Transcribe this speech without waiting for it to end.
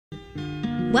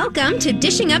Welcome to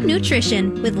Dishing Up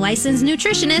Nutrition with licensed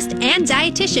nutritionists and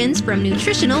dietitians from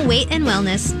Nutritional Weight and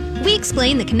Wellness. We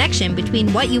explain the connection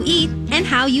between what you eat and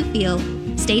how you feel.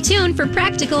 Stay tuned for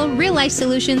practical, real-life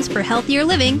solutions for healthier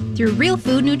living through real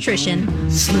food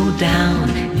nutrition. Slow down,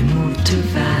 you move too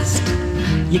fast.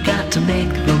 You got to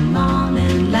make the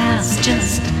morning last.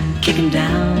 Just kicking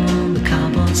down the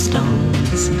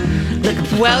cobblestones.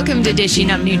 Welcome to Dishing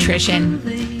Up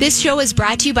Nutrition. This show is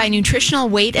brought to you by Nutritional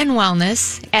Weight and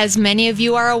Wellness. As many of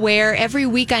you are aware, every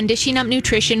week on Dishing Up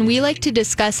Nutrition, we like to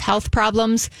discuss health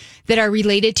problems that are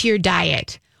related to your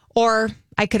diet. Or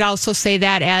I could also say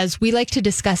that as we like to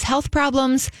discuss health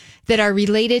problems that are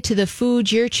related to the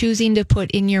food you're choosing to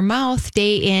put in your mouth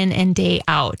day in and day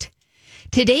out.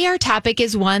 Today, our topic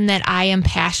is one that I am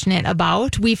passionate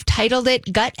about. We've titled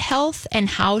it Gut Health and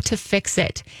How to Fix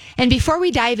It. And before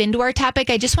we dive into our topic,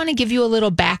 I just want to give you a little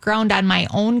background on my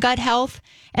own gut health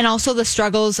and also the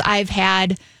struggles I've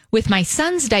had with my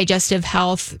son's digestive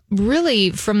health, really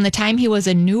from the time he was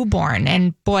a newborn.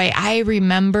 And boy, I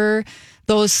remember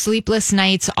those sleepless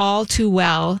nights all too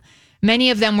well.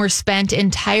 Many of them were spent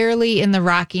entirely in the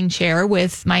rocking chair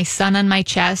with my son on my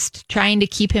chest, trying to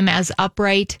keep him as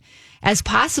upright as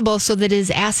possible so that his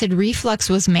acid reflux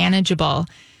was manageable.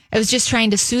 I was just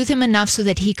trying to soothe him enough so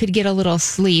that he could get a little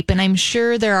sleep. And I'm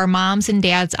sure there are moms and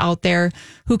dads out there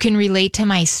who can relate to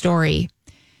my story.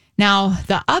 Now,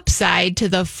 the upside to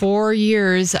the 4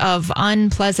 years of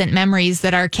unpleasant memories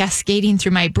that are cascading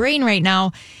through my brain right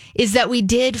now is that we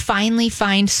did finally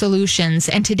find solutions.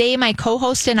 And today, my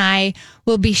co-host and I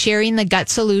will be sharing the gut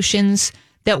solutions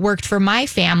that worked for my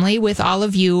family with all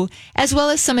of you, as well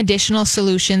as some additional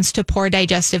solutions to poor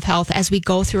digestive health as we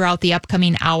go throughout the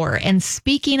upcoming hour. And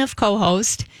speaking of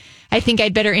co-host, I think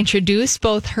I'd better introduce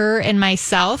both her and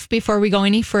myself before we go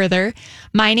any further.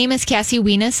 My name is Cassie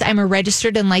Wienis. I'm a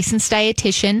registered and licensed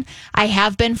dietitian. I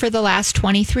have been for the last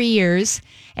 23 years.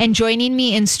 And joining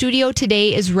me in studio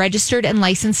today is registered and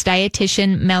licensed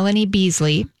dietitian Melanie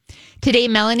Beasley. Today,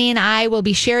 Melanie and I will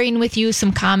be sharing with you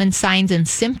some common signs and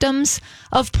symptoms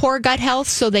of poor gut health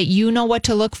so that you know what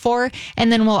to look for.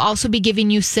 And then we'll also be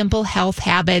giving you simple health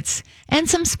habits and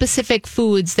some specific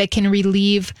foods that can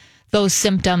relieve those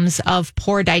symptoms of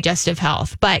poor digestive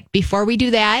health. But before we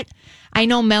do that, I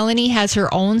know Melanie has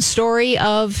her own story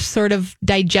of sort of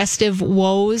digestive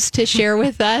woes to share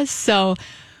with us. So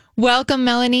welcome,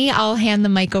 Melanie. I'll hand the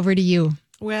mic over to you.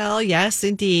 Well, yes,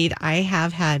 indeed. I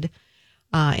have had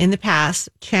in the past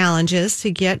challenges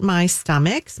to get my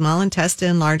stomach, small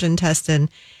intestine, large intestine,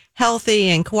 healthy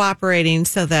and cooperating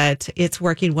so that it's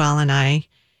working well and I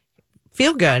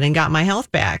feel good and got my health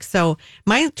back. So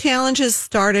my challenges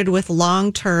started with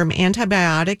long-term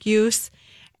antibiotic use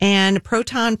and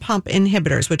proton pump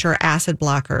inhibitors, which are acid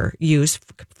blocker use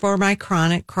for my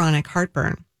chronic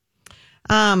heartburn.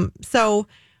 So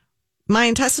my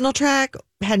intestinal tract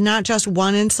had not just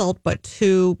one insult, but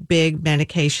two big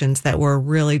medications that were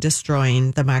really destroying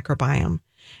the microbiome.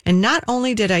 And not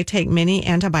only did I take many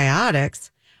antibiotics,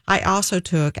 I also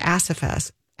took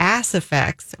Acifex,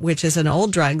 which is an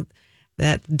old drug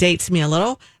that dates me a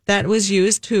little, that was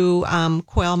used to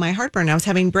quell my heartburn. I was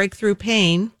having breakthrough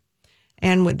pain,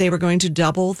 and they were going to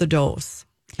double the dose.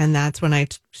 And that's when I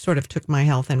sort of took my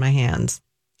health in my hands.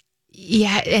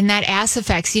 Yeah, and that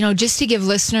Acifex, just to give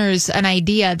listeners an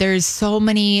idea, there's so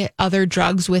many other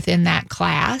drugs within that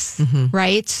class,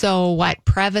 right? So what,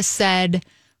 Prevacid,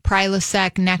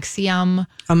 Prilosec, Nexium,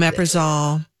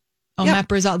 Omeprazole,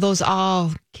 those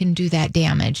all can do that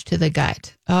damage to the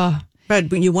gut. Oh, but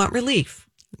you want relief,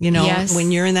 yes, when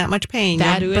you're in that much pain,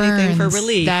 that you'll do anything for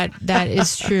relief. That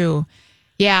is true.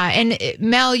 Yeah. And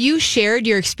Mel, you shared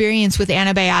your experience with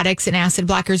antibiotics and acid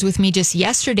blockers with me just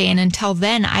yesterday. And until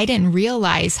then, I didn't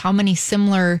realize how many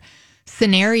similar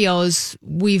scenarios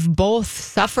we've both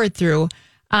suffered through.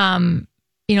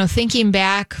 Thinking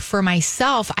back for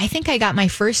myself, I think I got my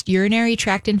first urinary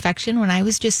tract infection when I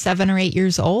was just 7 or 8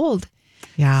 years old.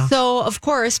 Yeah. So, of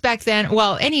course, back then,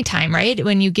 well, anytime, right?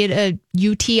 When you get a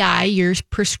UTI, you're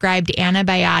prescribed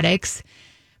antibiotics.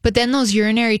 But then those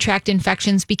urinary tract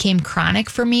infections became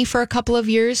chronic for me for a couple of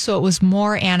years. So it was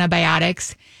more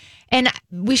antibiotics. And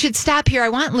we should stop here. I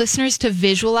want listeners to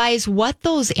visualize what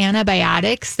those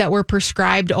antibiotics that were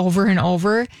prescribed over and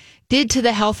over did to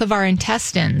the health of our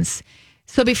intestines.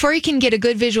 So before you can get a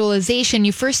good visualization,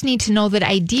 you first need to know that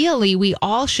ideally we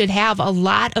all should have a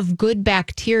lot of good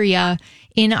bacteria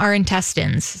in our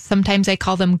intestines. Sometimes I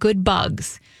call them good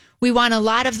bugs. We want a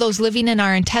lot of those living in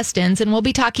our intestines, and we'll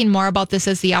be talking more about this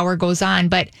as the hour goes on.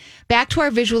 But back to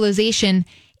our visualization,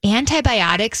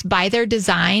 antibiotics by their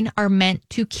design are meant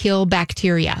to kill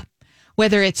bacteria.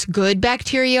 Whether it's good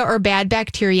bacteria or bad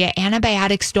bacteria,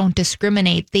 antibiotics don't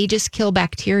discriminate. They just kill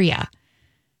bacteria.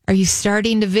 Are you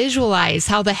starting to visualize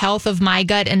how the health of my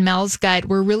gut and Mel's gut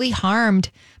were really harmed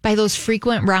by those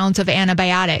frequent rounds of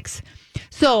antibiotics?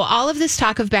 So all of this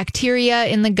talk of bacteria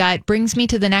in the gut brings me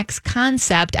to the next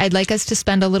concept I'd like us to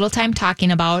spend a little time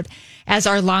talking about. As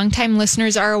our longtime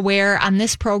listeners are aware, on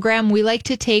this program, we like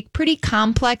to take pretty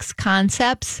complex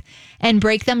concepts and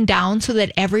break them down so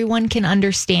that everyone can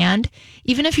understand.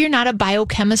 Even if you're not a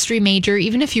biochemistry major,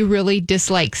 even if you really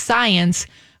dislike science,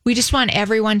 we just want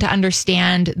everyone to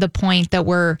understand the point that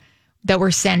we're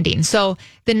sending. So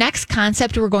the next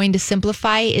concept we're going to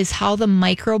simplify is how the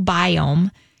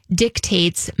microbiome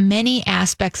dictates many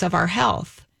aspects of our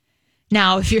health.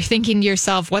 Now, if you're thinking to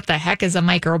yourself, what the heck is a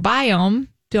microbiome?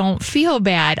 Don't feel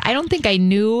bad. I don't think I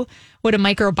knew what a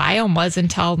microbiome was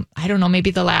until, I don't know,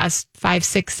 maybe the last 5,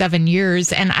 6, 7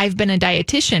 years. And I've been a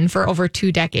dietitian for over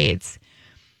 2 decades.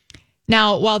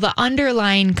 Now, while the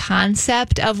underlying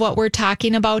concept of what we're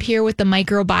talking about here with the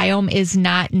microbiome is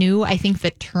not new, I think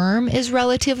the term is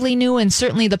relatively new, and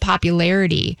certainly the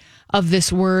popularity of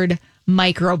this word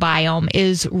microbiome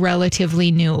is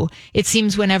relatively new. It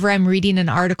seems whenever I'm reading an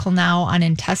article now on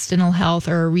intestinal health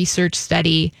or a research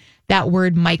study, that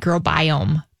word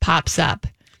microbiome pops up.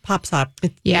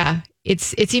 It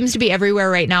seems to be everywhere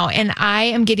right now. And I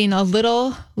am getting a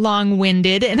little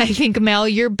long-winded, and I think, Mel,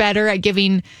 you're better at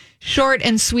giving short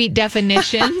and sweet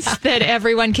definitions that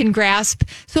everyone can grasp.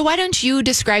 So why don't you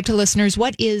describe to listeners,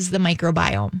 what is the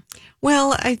microbiome?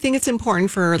 Well, I think it's important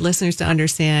for listeners to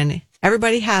understand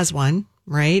everybody has one,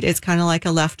 right? It's kind of like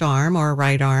a left arm or a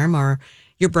right arm or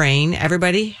your brain.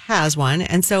 Everybody has one.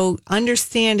 And so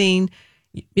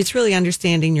it's really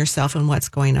understanding yourself and what's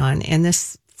going on. And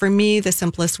this, for me, the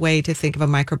simplest way to think of a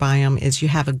microbiome is you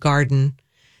have a garden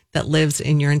that lives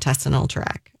in your intestinal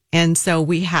tract. And so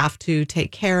we have to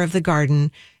take care of the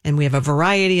garden, and we have a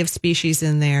variety of species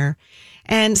in there.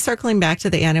 And circling back to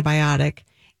the antibiotic,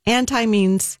 anti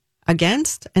means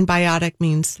against and biotic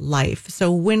means life.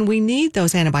 So when we need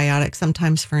those antibiotics,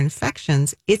 sometimes for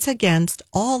infections, it's against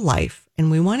all life. And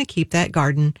we want to keep that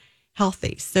garden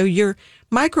healthy. So your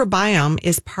microbiome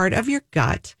is part of your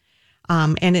gut.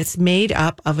 And it's made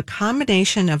up of a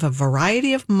combination of a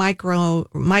variety of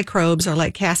microbes, or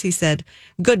like Cassie said,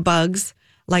 good bugs,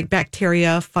 like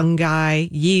bacteria, fungi,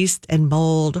 yeast, and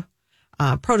mold,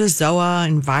 protozoa,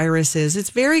 and viruses. It's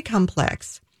very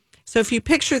complex. So if you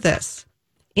picture this,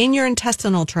 in your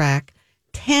intestinal tract,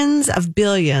 tens of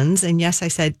billions, and yes, I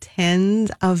said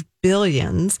tens of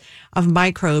billions of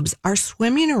microbes are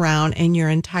swimming around in your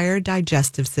entire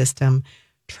digestive system,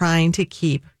 trying to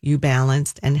keep you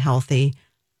balanced and healthy.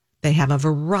 They have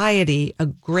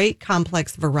a great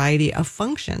complex variety of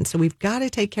functions. So we've got to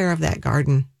take care of that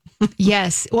garden.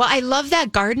 Yes. Well, I love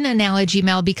that garden analogy,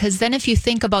 Mel, because then if you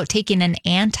think about taking an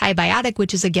antibiotic,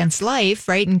 which is against life,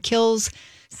 right, and kills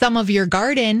some of your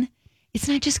garden, it's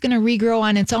not just going to regrow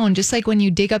on its own. Just like when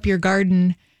you dig up your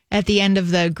garden at the end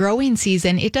of the growing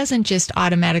season, it doesn't just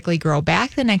automatically grow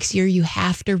back the next year. You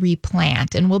have to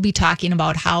replant. And we'll be talking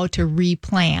about how to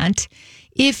replant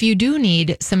if you do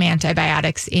need some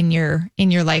antibiotics in your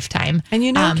lifetime.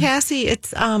 And Cassie,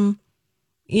 it's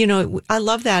I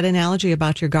love that analogy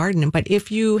about your garden. But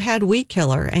if you had weed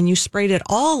killer and you sprayed it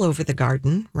all over the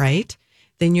garden, right,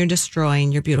 then you're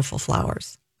destroying your beautiful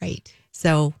flowers. Right.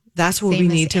 So that's where we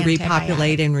need to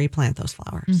repopulate and replant those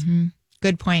flowers. Mm-hmm.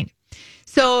 Good point.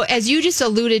 So as you just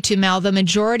alluded to, Mel, the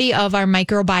majority of our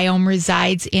microbiome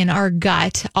resides in our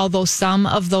gut, although some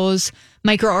of those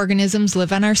microorganisms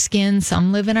live on our skin,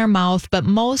 some live in our mouth, but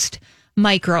most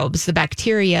microbes, the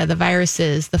bacteria, the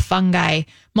viruses, the fungi,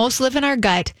 most live in our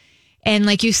gut. And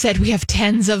like you said, we have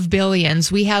tens of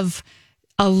billions. We have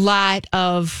a lot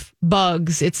of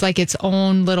bugs. It's like its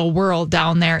own little world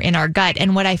down there in our gut.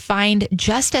 And what I find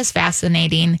just as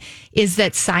fascinating is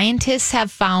that scientists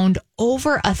have found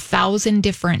over 1,000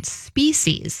 different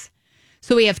species.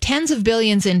 So we have tens of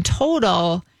billions in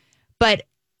total, but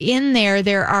in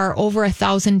there are over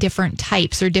 1,000 different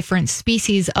types or different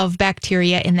species of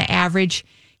bacteria in the average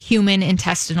human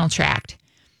intestinal tract.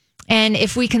 And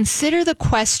if we consider the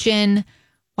question,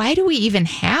 why do we even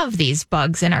have these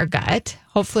bugs in our gut?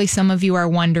 Hopefully some of you are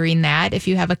wondering that if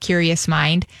you have a curious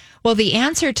mind. Well, the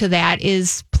answer to that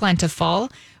is plentiful.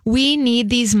 We need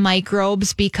these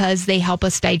microbes because they help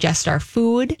us digest our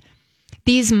food.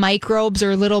 These microbes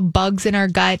or little bugs in our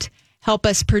gut help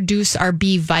us produce our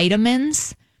B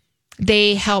vitamins.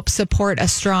 They help support a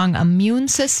strong immune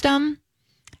system.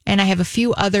 And I have a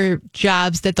few other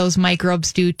jobs that those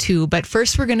microbes do too. But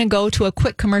first, we're going to go to a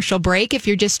quick commercial break. If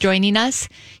you're just joining us,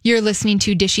 you're listening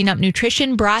to Dishing Up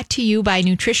Nutrition, brought to you by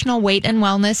Nutritional Weight and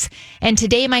Wellness. And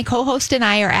today, my co-host and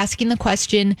I are asking the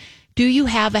question, do you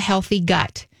have a healthy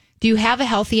gut? Do you have a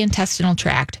healthy intestinal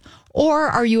tract? Or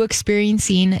are you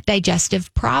experiencing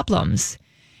digestive problems?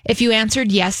 If you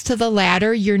answered yes to the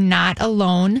latter, you're not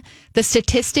alone. The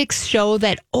statistics show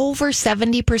that over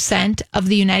 70% of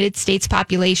the United States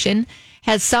population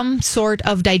has some sort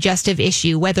of digestive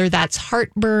issue, whether that's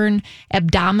heartburn,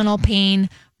 abdominal pain,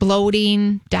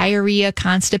 bloating, diarrhea,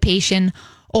 constipation.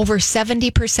 Over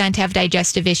 70% have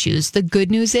digestive issues. The good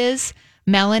news is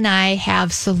Mel and I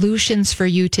have solutions for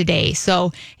you today.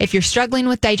 So if you're struggling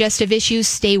with digestive issues,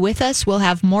 stay with us. We'll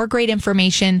have more great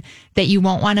information that you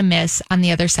won't want to miss on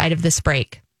the other side of this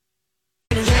break.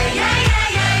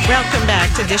 Welcome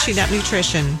back to Dishing Up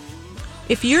Nutrition.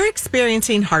 If you're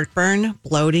experiencing heartburn,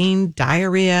 bloating,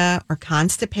 diarrhea, or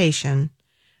constipation,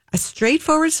 a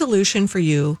straightforward solution for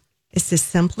you is to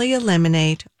simply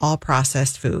eliminate all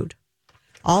processed food,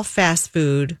 all fast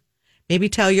food. Maybe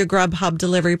tell your Grubhub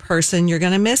delivery person you're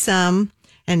going to miss them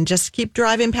and just keep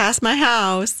driving past my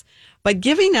house. But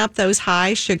giving up those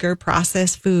high sugar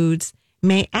processed foods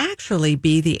may actually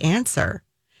be the answer.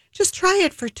 Just try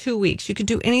it for 2 weeks. You can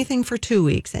do anything for 2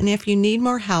 weeks. And if you need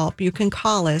more help, you can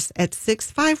call us at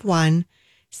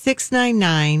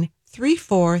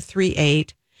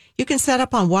 651-699-3438. You can set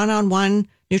up a one-on-one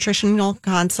nutritional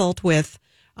consult with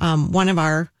one of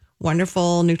our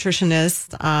wonderful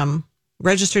nutritionists,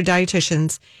 registered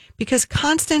dietitians, because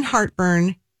constant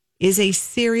heartburn is a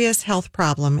serious health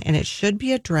problem and it should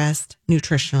be addressed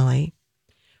nutritionally.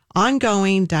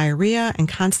 Ongoing diarrhea and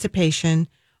constipation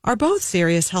are both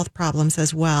serious health problems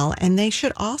as well, and they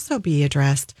should also be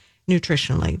addressed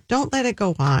nutritionally. Don't let it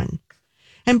go on.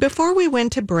 And before we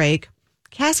went to break,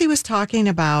 Cassie was talking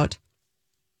about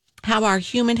how our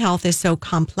human health is so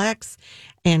complex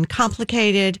and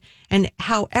complicated, and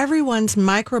how everyone's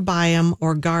microbiome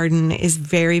or garden is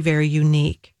very, very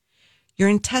unique. Your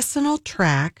intestinal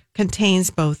tract contains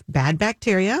both bad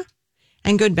bacteria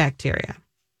and good bacteria.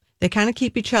 They kind of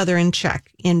keep each other in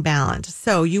check, in balance.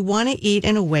 So you want to eat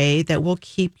in a way that will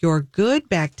keep your good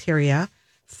bacteria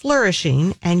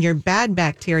flourishing and your bad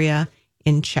bacteria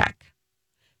in check.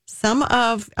 Some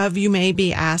of you may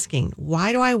be asking,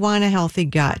 why do I want a healthy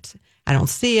gut? I don't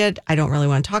see it. I don't really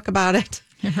want to talk about it.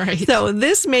 Right. So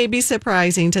this may be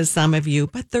surprising to some of you,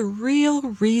 but the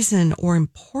real reason or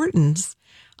importance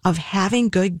of having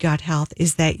good gut health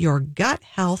is that your gut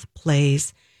health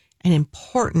plays an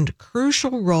important,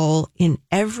 crucial role in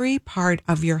every part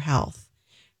of your health,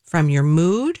 from your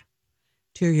mood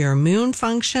to your immune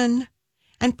function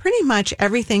and pretty much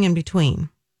everything in between.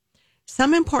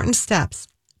 Some important steps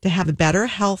to have a better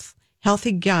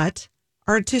healthy gut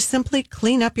are to simply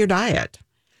clean up your diet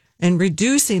and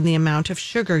reducing the amount of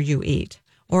sugar you eat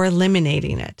or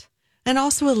eliminating it, and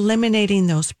also eliminating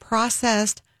those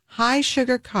processed high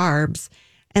sugar carbs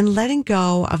and letting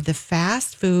go of the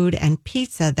fast food and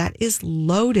pizza that is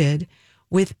loaded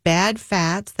with bad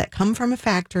fats that come from a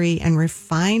factory and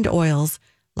refined oils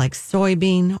like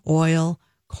soybean oil,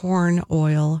 corn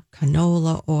oil,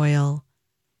 canola oil.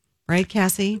 Right,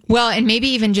 Cassie? Well, and maybe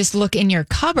even just look in your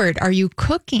cupboard. Are you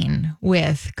cooking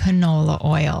with canola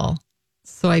oil,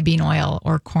 soybean oil,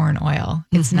 or corn oil?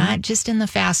 It's not just in the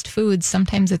fast foods.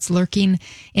 Sometimes it's lurking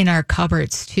in our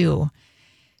cupboards too.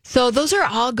 So those are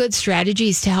all good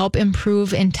strategies to help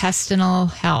improve intestinal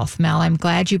health. Mel, I'm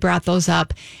glad you brought those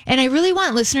up. And I really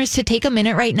want listeners to take a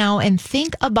minute right now and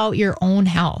think about your own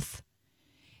health.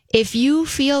 If you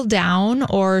feel down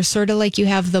or sort of like you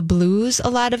have the blues a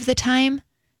lot of the time,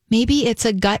 maybe it's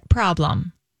a gut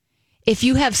problem. If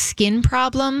you have skin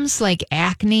problems like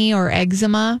acne or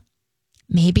eczema,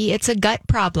 maybe it's a gut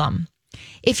problem.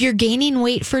 If you're gaining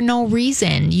weight for no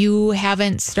reason, you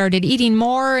haven't started eating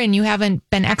more and you haven't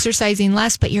been exercising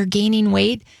less, but you're gaining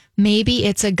weight, maybe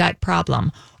it's a gut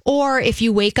problem. Or if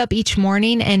you wake up each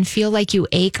morning and feel like you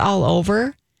ache all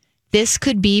over, this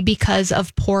could be because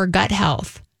of poor gut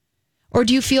health. Or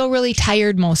do you feel really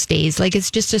tired most days, like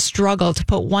it's just a struggle to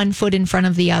put one foot in front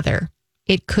of the other?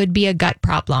 It could be a gut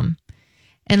problem.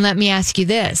 And let me ask you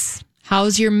this,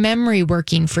 how's your memory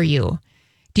working for you?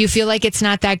 Do you feel like it's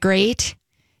not that great?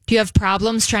 Do you have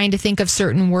problems trying to think of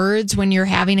certain words when you're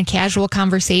having a casual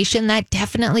conversation? That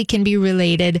definitely can be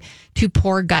related to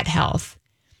poor gut health.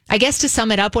 I guess to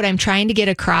sum it up, what I'm trying to get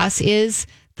across is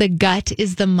the gut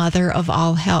is the mother of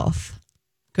all health.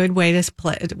 Good way to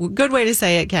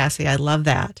say it, Cassie. I love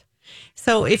that.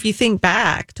 So if you think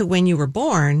back to when you were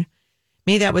born,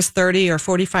 Maybe that was 30 or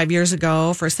 45 years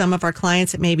ago. For some of our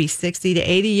clients, it may be 60 to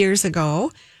 80 years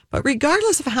ago. But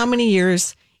regardless of how many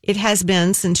years it has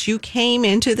been since you came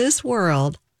into this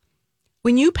world,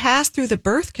 when you passed through the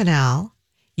birth canal,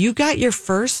 you got your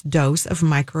first dose of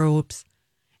microbes.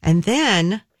 And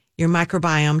then your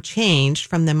microbiome changed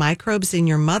from the microbes in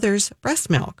your mother's breast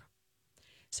milk.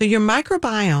 So your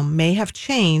microbiome may have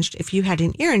changed if you had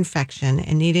an ear infection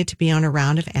and needed to be on a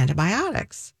round of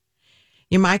antibiotics.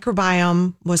 Your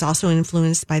microbiome was also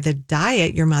influenced by the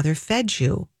diet your mother fed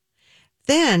you.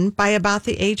 Then, by about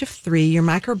the age of 3, your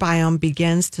microbiome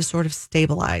begins to sort of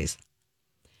stabilize.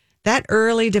 That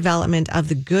early development of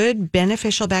the good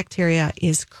beneficial bacteria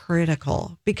is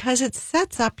critical because it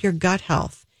sets up your gut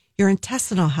health, your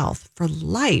intestinal health for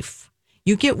life.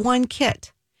 You get one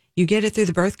kit. You get it through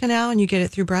the birth canal and you get it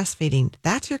through breastfeeding.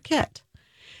 That's your kit.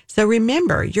 So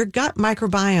remember, your gut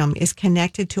microbiome is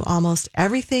connected to almost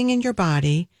everything in your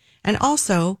body and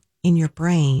also in your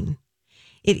brain.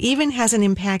 It even has an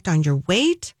impact on your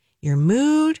weight, your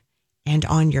mood, and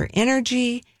on your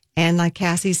energy, and like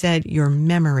Cassie said, your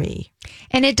memory.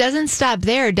 And it doesn't stop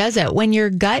there, does it? When your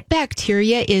gut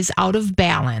bacteria is out of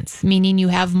balance, meaning you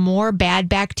have more bad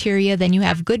bacteria than you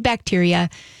have good bacteria,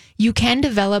 you can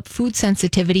develop food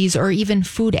sensitivities or even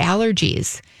food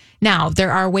allergies. Now,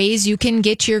 there are ways you can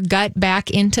get your gut back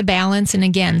into balance. And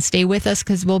again, stay with us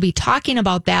because we'll be talking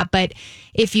about that. But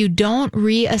if you don't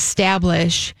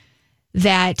reestablish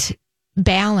that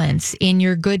balance in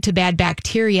your good to bad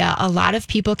bacteria, a lot of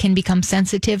people can become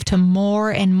sensitive to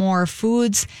more and more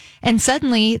foods. And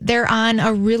suddenly they're on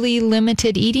a really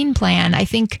limited eating plan. I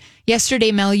think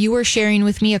yesterday, Mel, you were sharing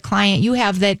with me a client you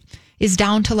have that is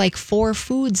down to like 4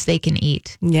 foods they can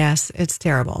eat. Yes, it's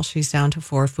terrible. She's down to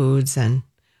 4 foods and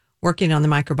working on the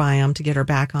microbiome to get her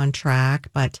back on track.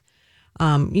 But,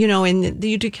 and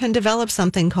you can develop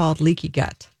something called leaky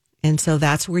gut. And so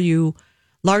that's where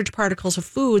large particles of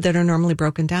food that are normally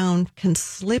broken down can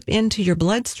slip into your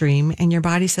bloodstream and your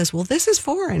body says, well, this is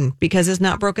foreign because it's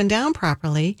not broken down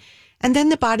properly. And then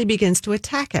the body begins to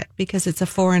attack it because it's a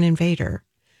foreign invader.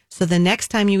 So the next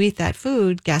time you eat that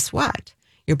food, guess what?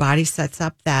 Your body sets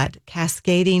up that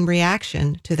cascading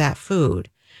reaction to that food.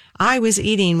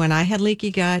 When I had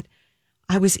leaky gut,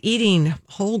 I was eating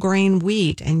whole grain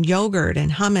wheat and yogurt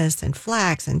and hummus and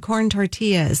flax and corn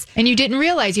tortillas. And you didn't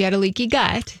realize you had a leaky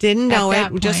gut. Didn't know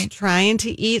it. Just trying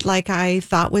to eat like I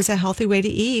thought was a healthy way to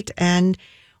eat. And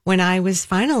when I was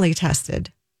finally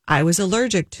tested, I was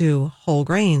allergic to whole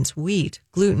grains, wheat,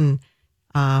 gluten,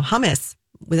 hummus,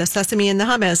 with the sesame in the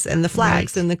hummus and the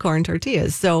flax and the corn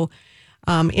tortillas. So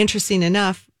interesting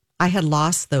enough, I had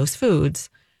lost those foods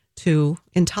to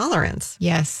intolerance.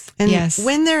 Yes. And yes.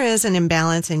 when there is an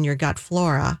imbalance in your gut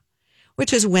flora,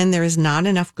 which is when there is not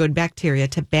enough good bacteria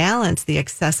to balance the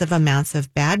excessive amounts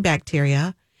of bad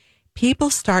bacteria, people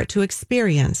start to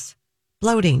experience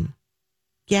bloating,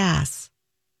 gas,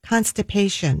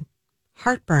 constipation,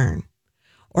 heartburn,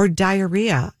 or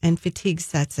diarrhea, and fatigue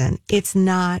sets in. It's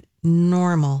not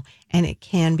normal, and it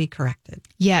can be corrected.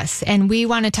 Yes, and we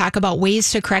want to talk about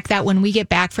ways to correct that when we get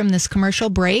back from this commercial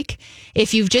break.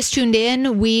 If you've just tuned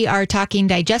in, we are talking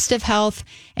digestive health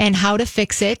and how to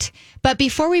fix it. But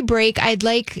before we break, I'd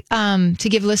like to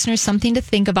give listeners something to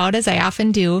think about, as I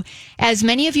often do. As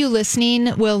many of you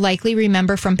listening will likely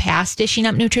remember from past Dishing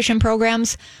Up Nutrition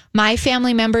programs, my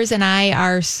family members and I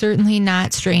are certainly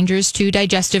not strangers to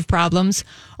digestive problems.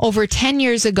 Over 10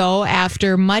 years ago,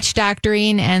 after much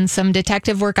doctoring and some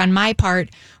detective work on my part,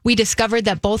 we discovered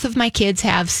that both of my kids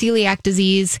have celiac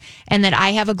disease and that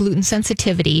I have a gluten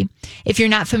sensitivity. If you're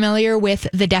not familiar with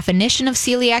the definition of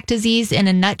celiac disease, in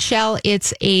a nutshell,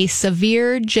 it's a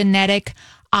severe genetic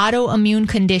autoimmune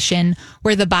condition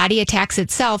where the body attacks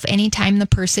itself anytime the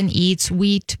person eats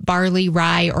wheat, barley,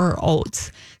 rye, or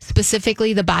oats.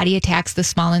 Specifically, the body attacks the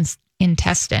small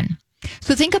intestine.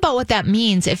 So think about what that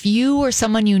means. If you or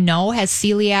someone you know has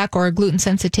celiac or a gluten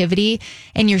sensitivity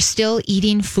and you're still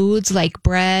eating foods like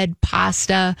bread,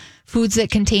 pasta, foods that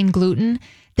contain gluten,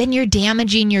 then you're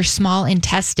damaging your small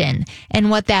intestine. And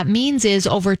what that means is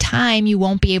over time, you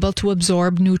won't be able to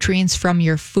absorb nutrients from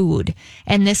your food.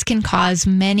 And this can cause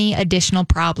many additional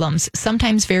problems,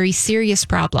 sometimes very serious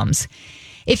problems.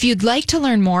 If you'd like to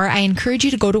learn more, I encourage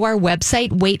you to go to our website,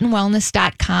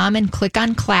 weightandwellness.com, and click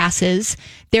on classes.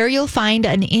 There you'll find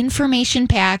an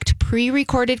information-packed,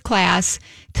 pre-recorded class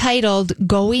titled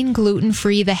Going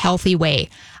Gluten-Free the Healthy Way.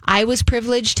 I was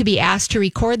privileged to be asked to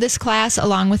record this class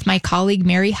along with my colleague,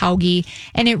 Mary Hauge,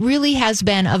 and it really has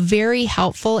been a very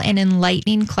helpful and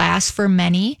enlightening class for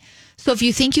many. So if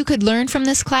you think you could learn from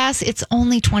this class, it's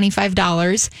only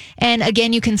 $25. And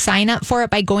again, you can sign up for it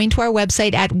by going to our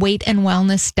website at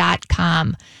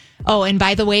weightandwellness.com. Oh, and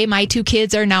by the way, my 2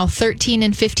 kids are now 13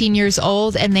 and 15 years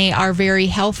old, and they are very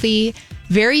healthy,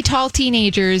 very tall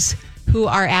teenagers who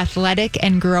are athletic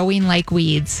and growing like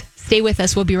weeds. Stay with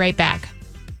us. We'll be right back.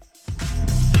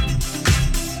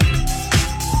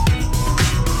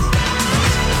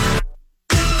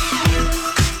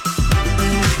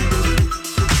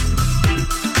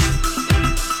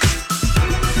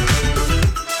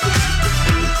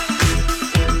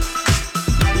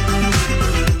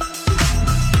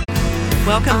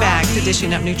 Welcome back to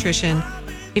Dishing Up Nutrition.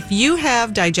 If you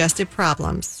have digestive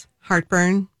problems,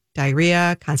 heartburn,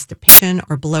 diarrhea, constipation,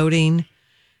 or bloating,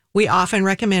 we often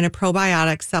recommend a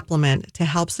probiotic supplement to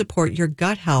help support your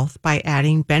gut health by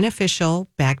adding beneficial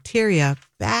bacteria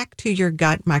back to your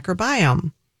gut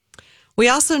microbiome. We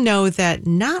also know that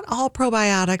not all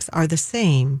probiotics are the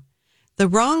same. The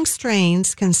wrong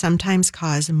strains can sometimes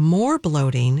cause more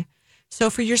bloating. So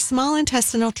for your small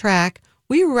intestinal tract,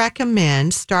 we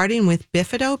recommend starting with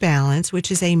Bifido Balance,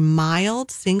 which is a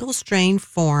mild single-strain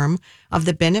form of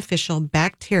the beneficial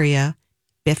bacteria,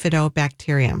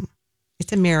 Bifidobacterium.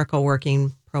 It's a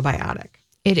miracle-working probiotic.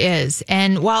 It is.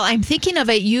 And while I'm thinking of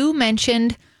it, you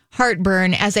mentioned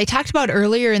heartburn. As I talked about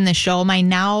earlier in the show, my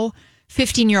now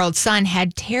 15-year-old son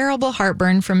had terrible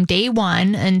heartburn from day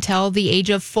 1 until the age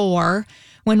of 4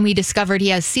 when we discovered he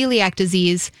has celiac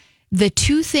disease. The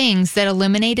 2 things that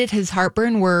eliminated his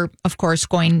heartburn were, of course,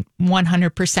 going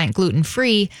 100%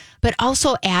 gluten-free, but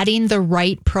also adding the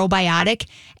right probiotic.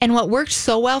 And what worked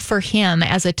so well for him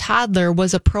as a toddler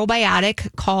was a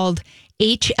probiotic called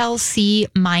HLC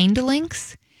Mind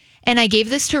Links. And I gave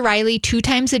this to Riley 2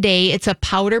 times a day. It's a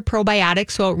powder probiotic,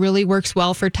 so it really works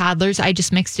well for toddlers. I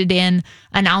just mixed it in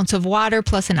an ounce of water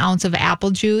plus an ounce of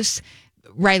apple juice.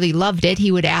 Riley loved it.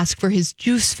 He would ask for his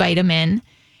juice vitamin.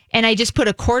 And I just put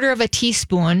a 1/4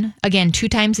 teaspoon, again, 2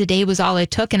 times a day was all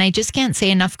it took. And I just can't say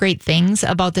enough great things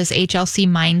about this HLC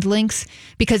Mind Links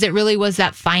because it really was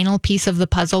that final piece of the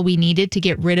puzzle we needed to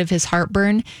get rid of his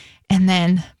heartburn. And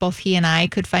then both he and I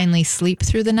could finally sleep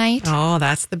through the night. Oh,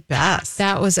 that's the best.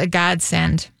 That was a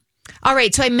godsend. All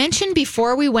right. So I mentioned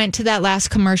before we went to that last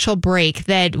commercial break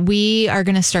that we are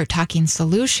going to start talking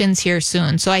solutions here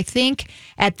soon. So I think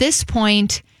at this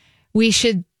point, we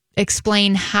should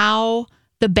explain how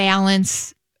the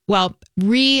balance,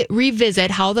 revisit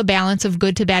how the balance of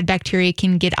good to bad bacteria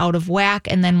can get out of whack.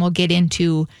 And then we'll get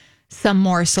into some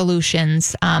more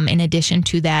solutions in addition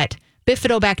to that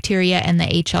bifidobacteria and the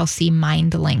HLC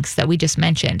Mind Links that we just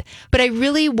mentioned. But I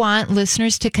really want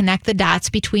listeners to connect the dots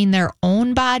between their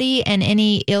own body and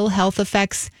any ill health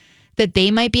effects that they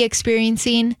might be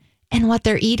experiencing and what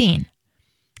they're eating.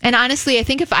 And honestly, I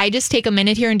think if I just take a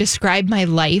minute here and describe my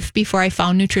life before I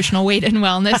found nutritional weight and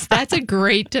wellness, that's a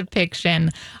great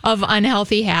depiction of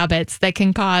unhealthy habits that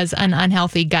can cause an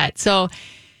unhealthy gut. So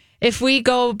if we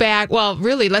go back,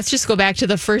 let's just go back to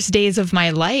the first days of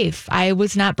my life. I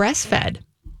was not breastfed.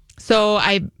 So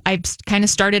I kind of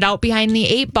started out behind the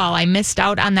 8 ball. I missed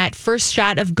out on that first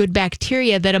shot of good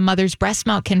bacteria that a mother's breast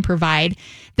milk can provide.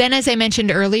 Then, as I mentioned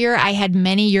earlier, I had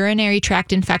many urinary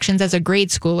tract infections as a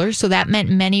grade schooler. So that meant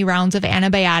many rounds of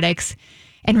antibiotics.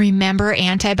 And remember,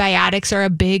 antibiotics are a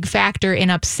big factor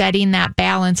in upsetting that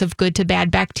balance of good to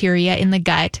bad bacteria in the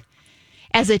gut.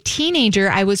 As a teenager,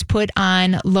 I was put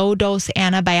on low-dose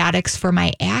antibiotics for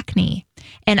my acne.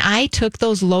 And I took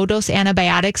those low-dose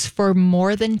antibiotics for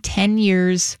more than 10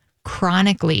 years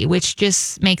chronically, which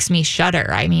just makes me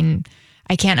shudder. I mean,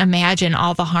 I can't imagine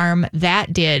all the harm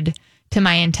that did to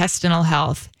my intestinal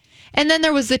health. And then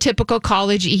there was the typical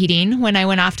college eating when I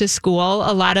went off to school,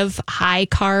 a lot of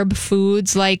high-carb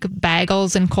foods like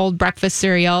bagels and cold breakfast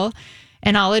cereal.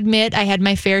 And I'll admit I had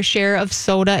my fair share of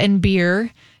soda and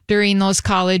beer during those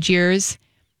college years.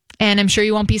 And I'm sure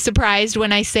you won't be surprised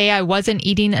when I say I wasn't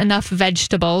eating enough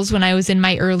vegetables when I was in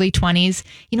my early 20s.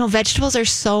 You know, vegetables are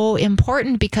so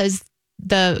important because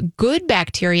the good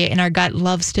bacteria in our gut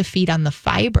loves to feed on the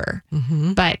fiber.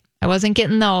 Mm-hmm. But I wasn't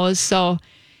getting those. So,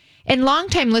 and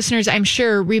longtime listeners, I'm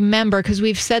sure, remember, because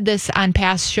we've said this on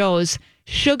past shows,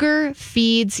 sugar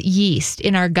feeds yeast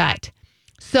in our gut.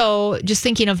 So just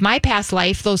thinking of my past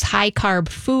life, those high carb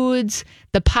foods,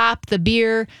 the pop, the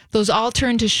beer, those all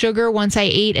turned to sugar once I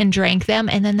ate and drank them.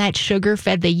 And then that sugar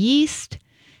fed the yeast.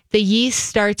 The yeast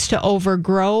starts to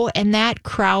overgrow and that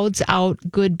crowds out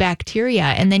good bacteria.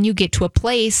 And then you get to a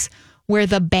place where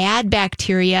the bad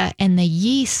bacteria and the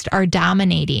yeast are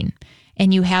dominating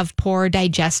and you have poor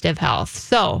digestive health.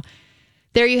 So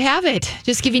There you have it.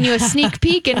 Just giving you a sneak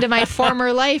peek into my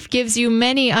former life gives you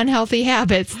many unhealthy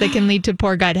habits that can lead to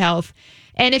poor gut health.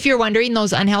 And if you're wondering,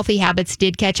 those unhealthy habits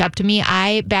did catch up to me.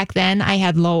 Back then, I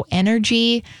had low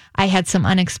energy. I had some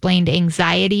unexplained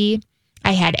anxiety.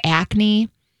 I had acne.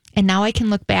 And now I can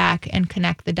look back and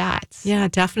connect the dots. Yeah,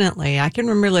 definitely. I can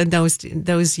remember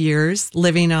those years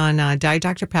living on Diet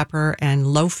Dr. Pepper and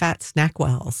low-fat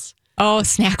SnackWells. Oh,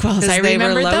 SnackWells. I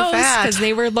remember those because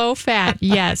they were low fat.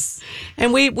 Yes.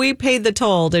 And we paid the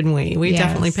toll, didn't we? We Yes.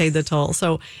 definitely paid the toll.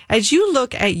 So as you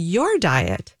look at your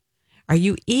diet, are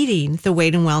you eating the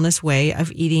weight and wellness way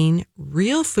of eating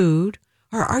real food,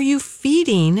 or are you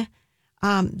feeding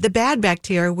the bad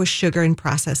bacteria with sugar and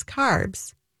processed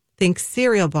carbs? Think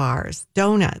cereal bars,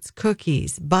 donuts,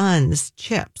 cookies, buns,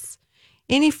 chips.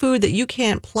 Any food that you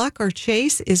can't pluck or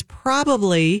chase is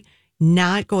probably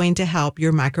not going to help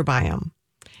your microbiome.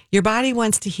 Your body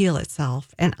wants to heal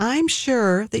itself, and I'm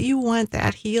sure that you want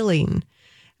that healing.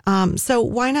 So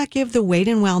why not give the weight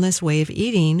and wellness way of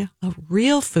eating of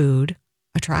real food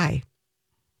a try?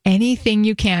 Anything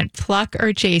you can't pluck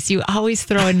or chase. You always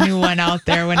throw a new one out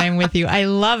there when I'm with you. I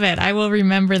love it. I will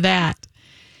remember that.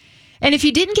 And if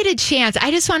you didn't get a chance, I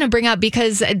just want to bring up,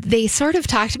 because they sort of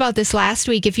talked about this last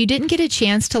week. If you didn't get a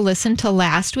chance to listen to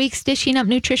last week's Dishing Up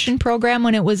Nutrition program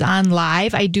when it was on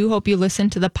live, I do hope you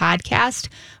listen to the podcast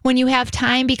when you have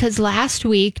time, because last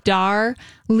week, Dar,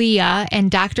 Leah, and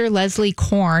Dr. Leslie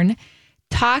Korn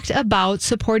talked about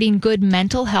supporting good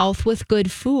mental health with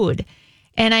good food.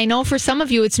 And I know for some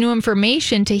of you, it's new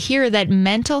information to hear that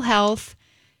mental health,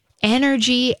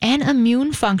 energy, and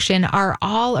immune function are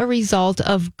all a result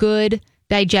of good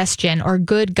digestion or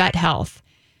good gut health.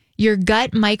 Your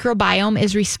gut microbiome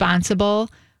is responsible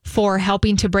for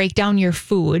helping to break down your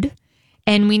food,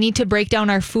 and we need to break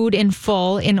down our food in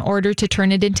full in order to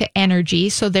turn it into energy.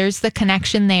 So there's the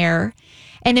connection there.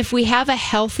 And if we have a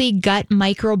healthy gut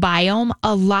microbiome,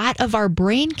 a lot of our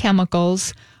brain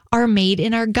chemicals are made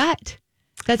in our gut.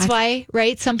 That's why,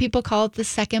 right? Some people call it the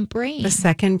second brain. The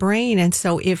second brain. And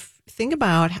so think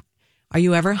about, are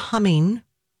you ever humming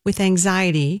with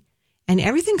anxiety and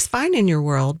everything's fine in your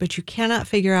world, but you cannot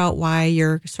figure out why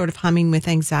you're sort of humming with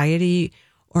anxiety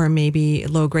or maybe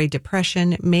low-grade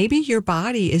depression? Maybe your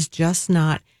body is just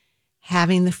not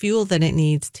having the fuel that it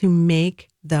needs to make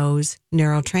those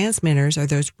neurotransmitters or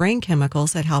those brain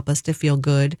chemicals that help us to feel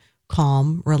good,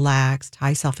 calm, relaxed,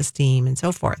 high self-esteem, and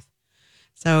so forth.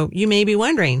 So you may be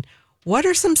wondering, what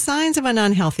are some signs of an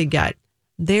unhealthy gut?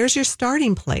 There's your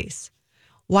starting place.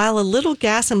 While a little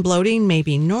gas and bloating may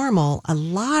be normal, a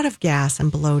lot of gas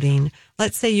and bloating,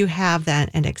 let's say you have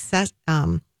an excess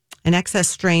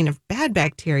strain of bad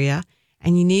bacteria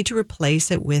and you need to replace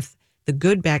it with the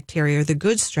good bacteria or the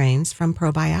good strains from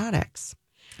probiotics.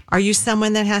 Are you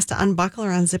someone that has to unbuckle or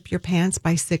unzip your pants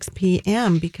by 6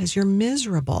 p.m. because you're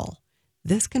miserable?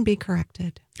 This can be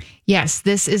corrected. Yes,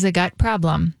 this is a gut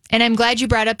problem. And I'm glad you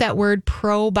brought up that word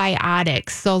probiotics.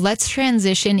 So let's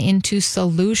transition into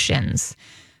solutions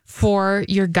for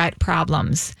your gut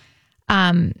problems.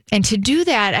 And to do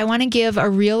that, I want to give a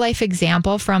real life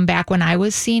example from back when I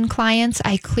was seeing clients.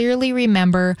 I clearly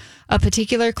remember a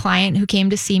particular client who came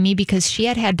to see me because she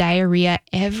had had diarrhea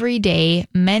every day,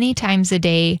 many times a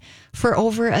day, for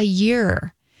over a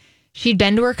year. She'd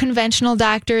been to her conventional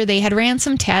doctor. They had ran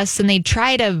some tests and they'd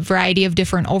tried a variety of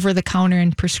different over-the-counter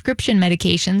and prescription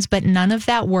medications, but none of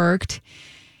that worked.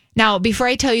 Now, before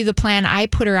I tell you the plan I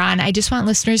put her on, I just want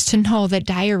listeners to know that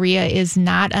diarrhea is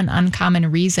not an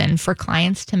uncommon reason for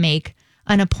clients to make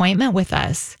an appointment with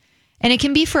us. And it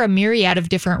can be for a myriad of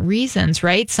different reasons,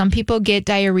 right? Some people get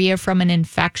diarrhea from an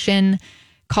infection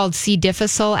called C.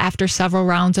 difficile after several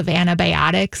rounds of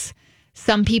antibiotics.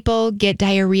 Some people get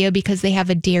diarrhea because they have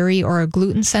a dairy or a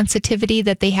gluten sensitivity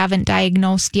that they haven't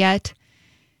diagnosed yet.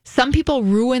 Some people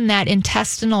ruin that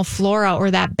intestinal flora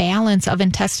or that balance of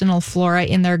intestinal flora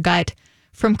in their gut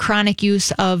from chronic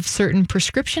use of certain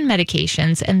prescription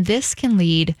medications, and this can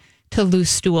lead to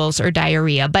loose stools or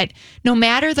diarrhea. But no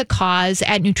matter the cause,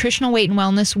 at Nutritional Weight and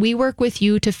Wellness, we work with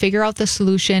you to figure out the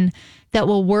solution that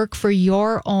will work for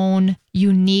your own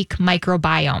unique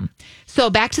microbiome. So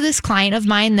back to this client of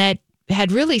mine that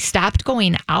had really stopped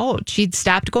going out. She'd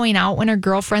stopped going out when her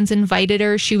girlfriends invited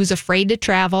her. She was afraid to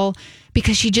travel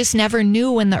because she just never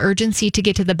knew when the urgency to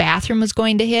get to the bathroom was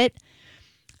going to hit.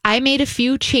 I made a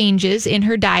few changes in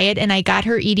her diet and I got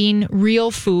her eating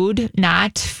real food,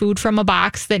 not food from a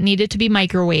box that needed to be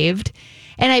microwaved.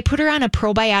 And I put her on a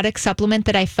probiotic supplement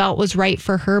that I felt was right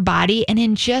for her body. And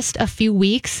in just a few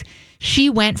weeks, she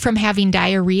went from having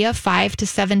diarrhea 5 to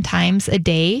 7 times a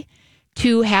day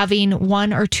to having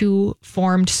 1 or 2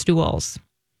 formed stools.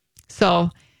 So,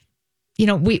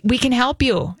 we can help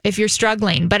you if you're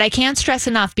struggling, but I can't stress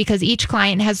enough, because each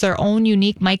client has their own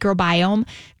unique microbiome.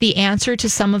 The answer to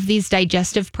some of these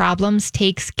digestive problems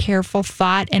takes careful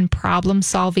thought and problem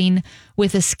solving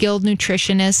with a skilled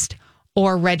nutritionist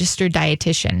or registered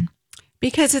dietitian.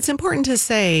 Because it's important to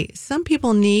say some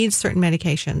people need certain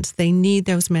medications. They need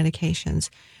those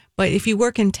medications. But if you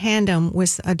work in tandem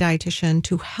with a dietitian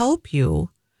to help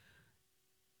you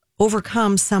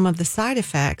overcome some of the side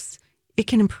effects, it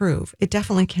can improve. It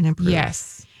definitely can improve.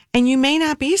 Yes. And you may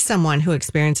not be someone who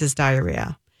experiences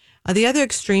diarrhea. The other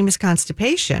extreme is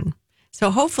constipation.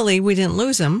 So hopefully we didn't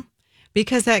lose them,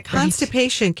 because that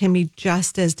constipation can be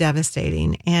just as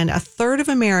devastating. And a third of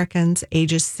Americans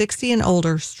ages 60 and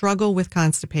older struggle with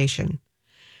constipation.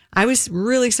 I was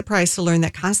really surprised to learn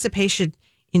that constipation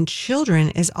in children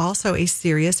is also a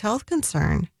serious health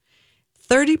concern.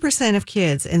 30% of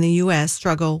kids in the U.S.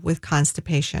 struggle with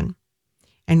constipation.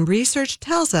 And research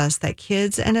tells us that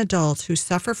kids and adults who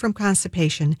suffer from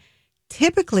constipation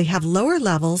typically have lower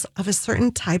levels of a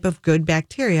certain type of good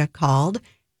bacteria called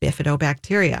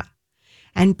bifidobacteria.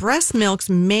 And breast milk's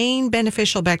main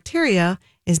beneficial bacteria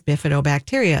is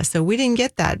bifidobacteria. So we didn't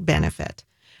get that benefit,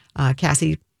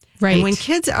 Cassie. Right. And when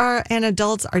kids and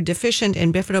adults are deficient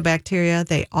in bifidobacteria,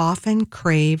 they often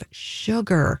crave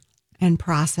sugar and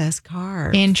processed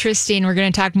carbs. Interesting. We're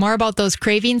going to talk more about those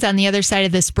cravings on the other side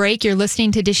of this break. You're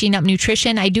listening to Dishing Up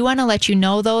Nutrition. I do want to let you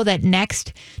know, though, that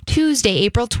next Tuesday,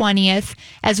 April 20th,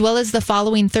 as well as the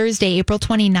following Thursday, April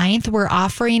 29th, we're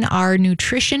offering our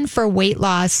Nutrition for Weight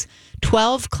Loss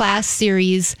 12-class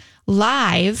series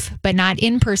live, but not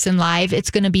in-person live.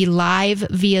 It's going to be live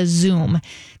via Zoom.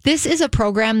 This is a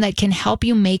program that can help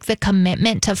you make the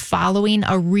commitment to following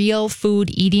a real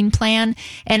food eating plan.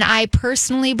 And I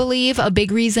personally believe a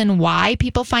big reason why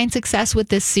people find success with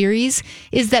this series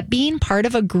is that being part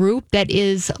of a group that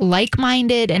is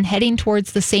like-minded and heading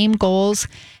towards the same goals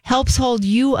helps hold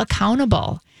you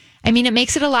accountable. I mean, it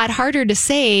makes it a lot harder to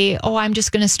say, oh, I'm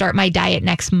just going to start my diet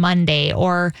next Monday,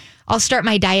 or I'll start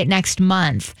my diet next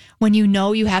month, when you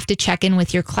know you have to check in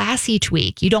with your class each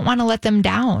week. You don't want to let them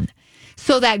down.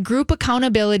 So that group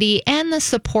accountability and the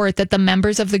support that the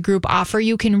members of the group offer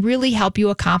you can really help you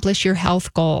accomplish your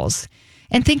health goals.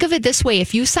 And think of it this way.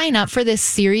 If you sign up for this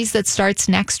series that starts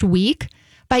next week,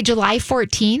 by July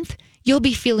 14th, you'll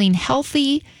be feeling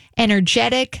healthy,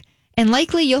 energetic, and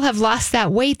likely you'll have lost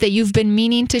that weight that you've been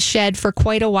meaning to shed for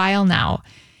quite a while now.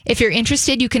 If you're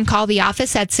interested, you can call the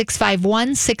office at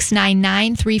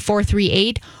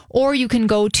 651-699-3438, or you can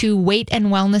go to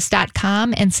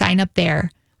weightandwellness.com and sign up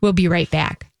there. We'll be right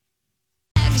back.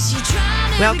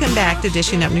 Welcome back to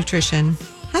Dishing Up Nutrition.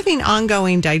 Having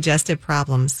ongoing digestive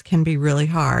problems can be really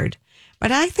hard,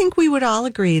 but I think we would all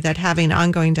agree that having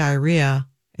ongoing diarrhea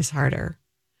is harder.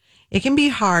 It can be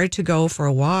hard to go for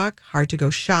a walk, hard to go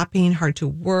shopping, hard to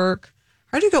work,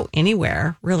 hard to go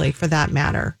anywhere, really, for that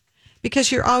matter,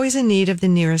 because you're always in need of the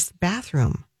nearest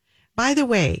bathroom. By the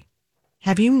way,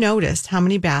 have you noticed how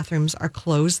many bathrooms are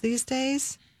closed these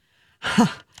days?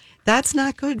 That's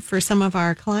not good for some of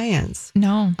our clients.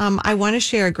 No. I want to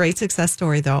share a great success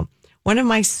story, though. One of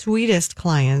my sweetest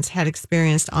clients had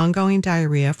experienced ongoing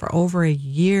diarrhea for over a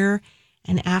year,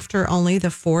 and after only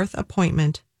the fourth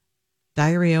appointment,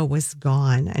 diarrhea was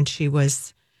gone. And she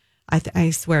was, I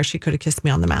swear she could have kissed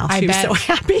me on the mouth. She was so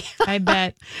happy. I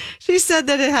bet. She said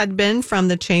that it had been from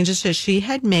the changes that she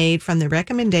had made from the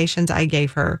recommendations I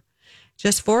gave her.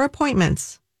 Just 4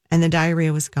 appointments, and the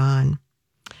diarrhea was gone.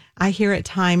 I hear it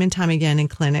time and time again in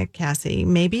clinic, Cassie.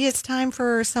 Maybe it's time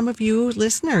for some of you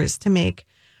listeners to make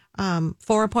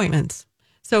 4 appointments.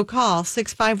 So call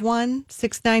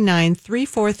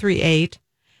 651-699-3438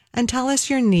 and tell us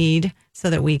your need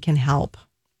so that we can help.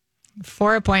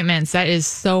 4 appointments. That is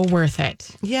so worth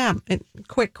it. Yeah.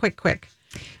 Quick.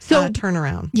 So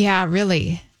turnaround. Yeah,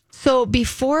 really. So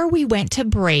before we went to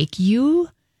break, you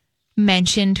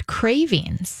mentioned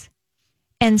cravings.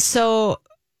 And so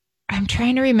I'm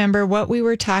trying to remember what we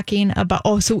were talking about.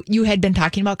 Oh, so you had been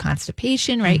talking about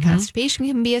constipation, right? Mm-hmm. Constipation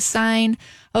can be a sign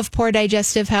of poor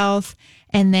digestive health.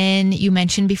 And then you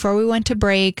mentioned before we went to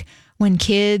break, when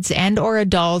kids and or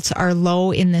adults are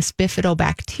low in this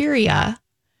bifidobacteria,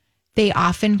 they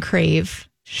often crave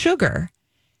sugar.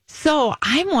 So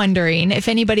I'm wondering if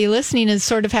anybody listening is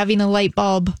sort of having a light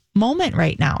bulb moment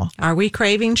right now. Are we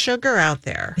craving sugar out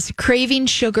there? Is craving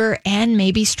sugar and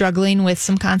maybe struggling with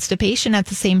some constipation at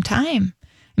the same time?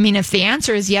 I mean, if the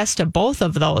answer is yes to both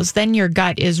of those, then your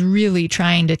gut is really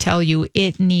trying to tell you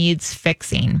it needs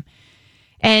fixing.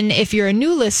 And if you're a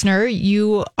new listener,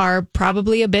 you are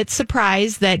probably a bit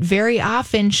surprised that very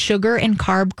often sugar and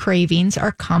carb cravings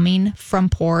are coming from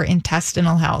poor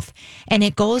intestinal health. And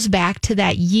it goes back to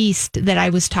that yeast that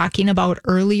I was talking about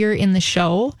earlier in the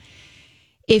show.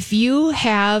 If you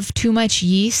have too much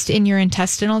yeast in your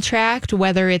intestinal tract,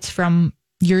 whether it's from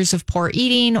years of poor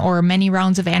eating or many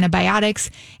rounds of antibiotics,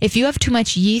 if you have too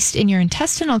much yeast in your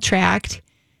intestinal tract,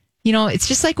 it's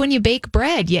just like when you bake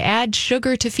bread, you add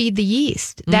sugar to feed the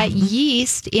yeast. That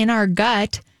yeast in our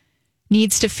gut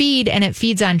needs to feed, and it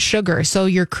feeds on sugar. So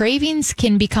your cravings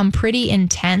can become pretty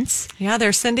intense. Yeah,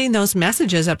 they're sending those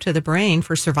messages up to the brain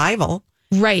for survival.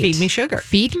 Right. Feed me sugar.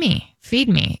 Feed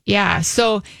me. Yeah.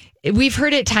 So we've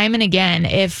heard it time and again.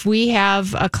 If we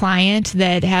have a client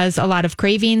that has a lot of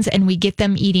cravings and we get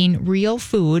them eating real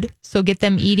food, so get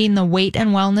them eating the Weight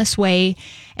and Wellness Way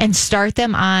and start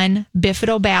them on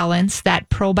Bifidobalance, that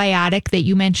probiotic that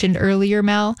you mentioned earlier,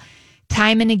 Mel,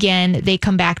 time and again, they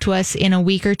come back to us in a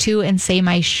week or two and say,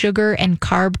 my sugar and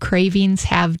carb cravings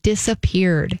have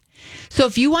disappeared. So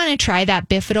if you want to try that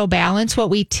Bifidobalance, what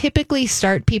we typically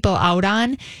start people out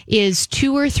on is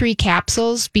 2 or 3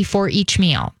 capsules before each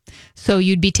meal. So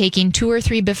you'd be taking 2 or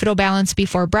 3 Bifidobalance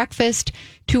before breakfast,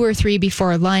 2 or 3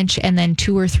 before lunch, and then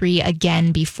 2 or 3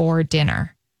 again before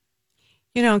dinner.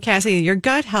 Cassie, your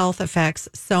gut health affects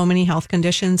so many health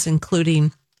conditions,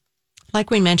 including, like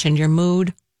we mentioned, your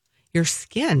mood, your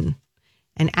skin,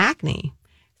 and acne.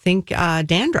 Think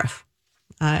dandruff.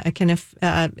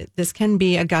 This can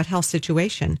be a gut health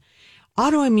situation.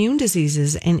 Autoimmune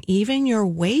diseases and even your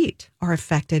weight are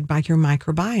affected by your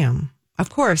microbiome. Of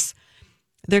course,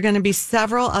 there are going to be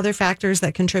several other factors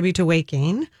that contribute to weight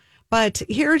gain, but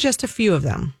here are just a few of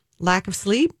them. Lack of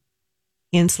sleep,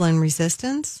 insulin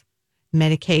resistance,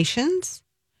 medications,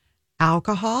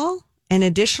 alcohol, and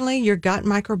additionally, your gut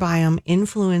microbiome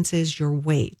influences your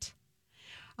weight.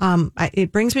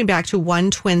 It brings me back to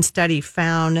one twin study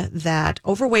found that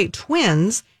overweight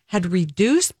twins had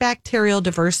reduced bacterial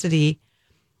diversity,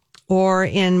 or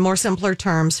in more simpler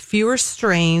terms, fewer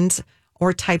strains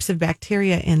or types of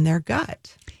bacteria in their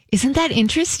gut. Isn't that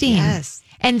interesting? Yes.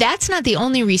 And that's not the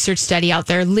only research study out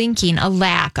there linking a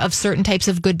lack of certain types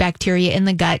of good bacteria in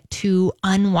the gut to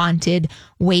unwanted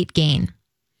weight gain.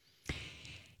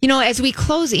 As we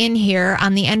close in here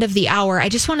on the end of the hour, I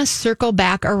just want to circle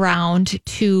back around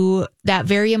to that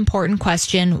very important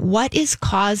question. What is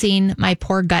causing my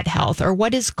poor gut health, or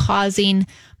what is causing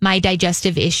my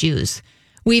digestive issues?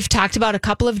 We've talked about a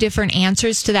couple of different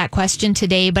answers to that question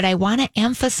today, but I want to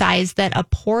emphasize that a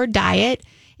poor diet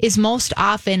is most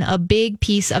often a big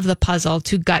piece of the puzzle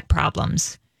to gut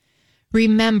problems.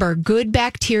 Remember, good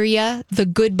bacteria, the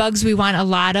good bugs we want a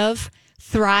lot of,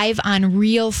 thrive on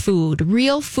real food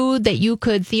that you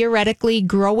could theoretically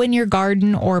grow in your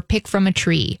garden or pick from a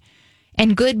tree.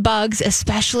 And good bugs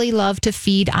especially love to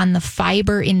feed on the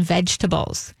fiber in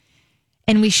vegetables.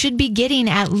 And we should be getting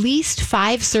at least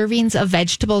 5 servings of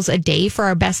vegetables a day for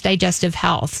our best digestive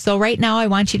health. So right now I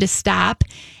want you to stop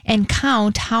and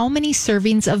count how many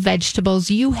servings of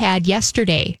vegetables you had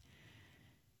yesterday.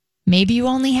 Maybe you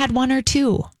only had 1 or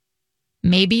 2.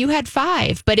 Maybe you had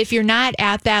 5, but if you're not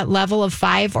at that level of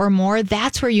 5 or more,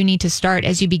 that's where you need to start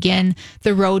as you begin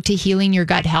the road to healing your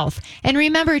gut health. And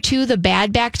remember too, the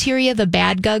bad bacteria, the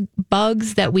bad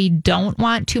bugs that we don't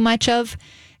want too much of,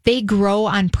 they grow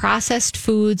on processed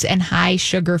foods and high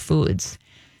sugar foods.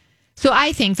 So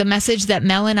I think the message that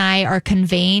Mel and I are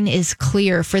conveying is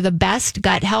clear. For the best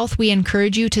gut health, we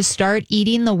encourage you to start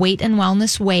eating the Weight and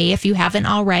Wellness Way if you haven't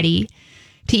already.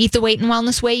 To eat the Weight and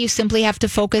Wellness Way, you simply have to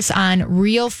focus on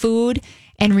real food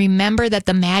and remember that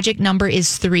the magic number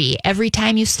is 3. Every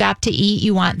time you stop to eat,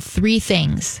 you want 3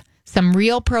 things: some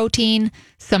real protein,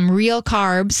 some real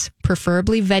carbs,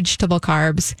 preferably vegetable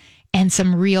carbs, and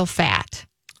some real fat.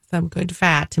 Some good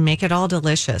fat to make it all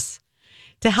delicious.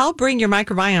 To help bring your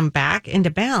microbiome back into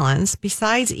balance,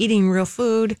 besides eating real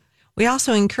food, we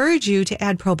also encourage you to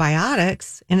add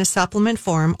probiotics in a supplement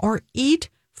form or eat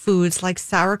foods like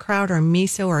sauerkraut or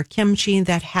miso or kimchi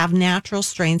that have natural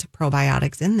strains of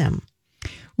probiotics in them.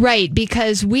 Right,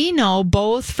 because we know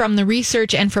both from the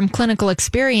research and from clinical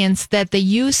experience that the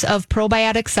use of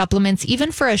probiotic supplements,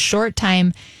 even for a short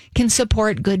time, can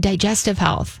support good digestive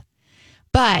health.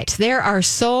 But there are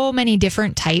so many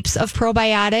different types of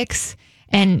probiotics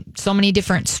and so many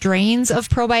different strains of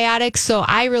probiotics. So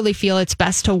I really feel it's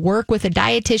best to work with a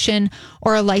dietitian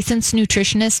or a licensed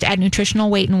nutritionist at Nutritional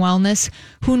Weight and Wellness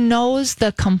who knows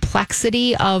the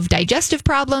complexity of digestive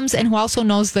problems and who also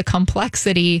knows the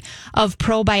complexity of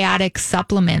probiotic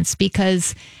supplements,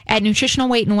 because at Nutritional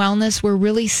Weight and Wellness, we're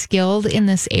really skilled in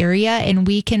this area and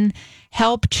we can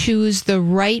help choose the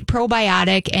right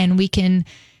probiotic, and we can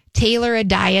tailor a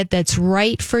diet that's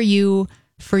right for you,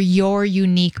 for your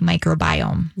unique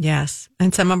microbiome. Yes.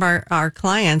 And some of our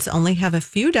clients only have a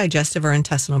few digestive or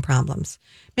intestinal problems,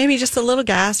 maybe just a little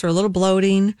gas or a little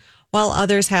bloating, while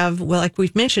others have, well, like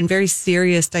we've mentioned, very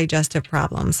serious digestive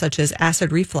problems such as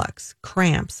acid reflux,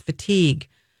 cramps, fatigue,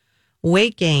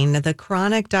 weight gain, the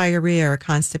chronic diarrhea or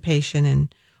constipation.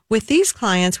 And with these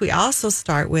clients, we also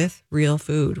start with real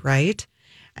food, right?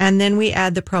 And then we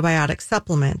add the probiotic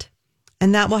supplement,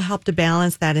 and that will help to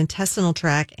balance that intestinal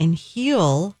tract and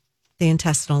heal the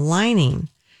intestinal lining.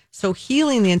 So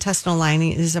healing the intestinal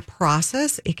lining is a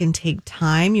process. It can take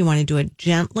time. You want to do it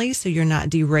gently so you're not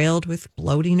derailed with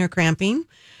bloating or cramping.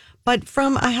 But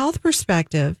from a health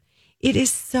perspective, it is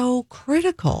so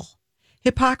critical.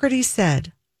 Hippocrates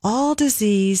said, all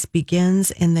disease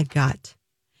begins in the gut.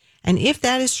 And if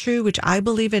that is true, which I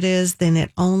believe it is, then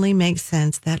it only makes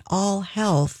sense that all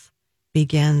health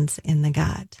begins in the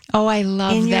gut. Oh, I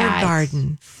love in that. In your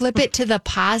garden. Flip it to the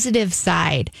positive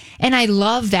side. And I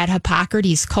love that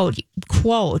Hippocrates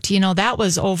quote. You know, that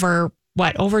was over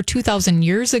 2,000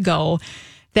 years ago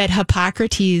that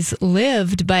Hippocrates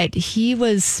lived, but he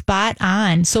was spot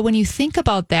on. So when you think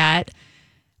about that,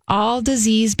 all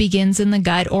disease begins in the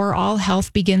gut, or all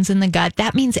health begins in the gut.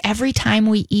 That means every time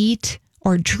we eat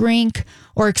or drink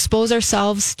or expose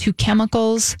ourselves to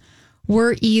chemicals,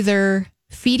 we're either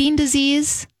feeding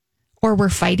disease or we're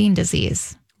fighting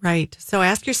disease. Right. So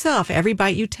ask yourself, every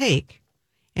bite you take,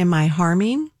 am I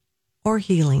harming or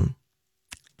healing?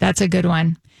 That's a good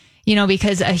one. You know,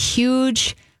 because a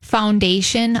huge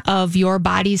foundation of your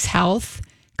body's health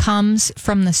comes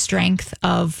from the strength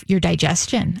of your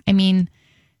digestion. I mean,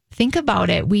 think about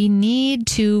it. We need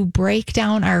to break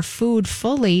down our food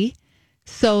fully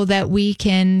so that we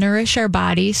can nourish our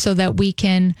body, so that we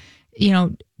can,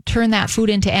 turn that food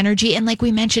into energy. And like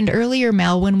we mentioned earlier,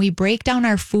 Mel, when we break down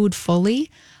our food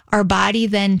fully, our body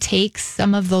then takes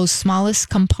some of those smallest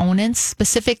components,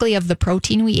 specifically of the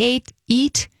protein we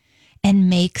eat, and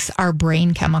makes our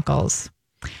brain chemicals.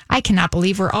 I cannot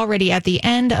believe we're already at the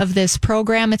end of this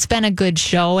program. It's been a good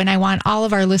show, and I want all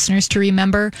of our listeners to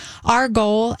remember our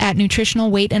goal at Nutritional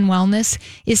Weight and Wellness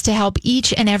is to help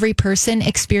each and every person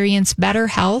experience better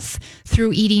health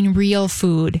through eating real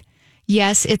food.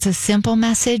 Yes, it's a simple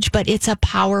message, but it's a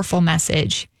powerful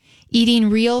message. Eating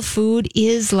real food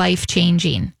is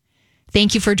life-changing.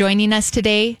 Thank you for joining us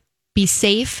today. Be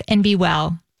safe and be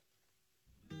well.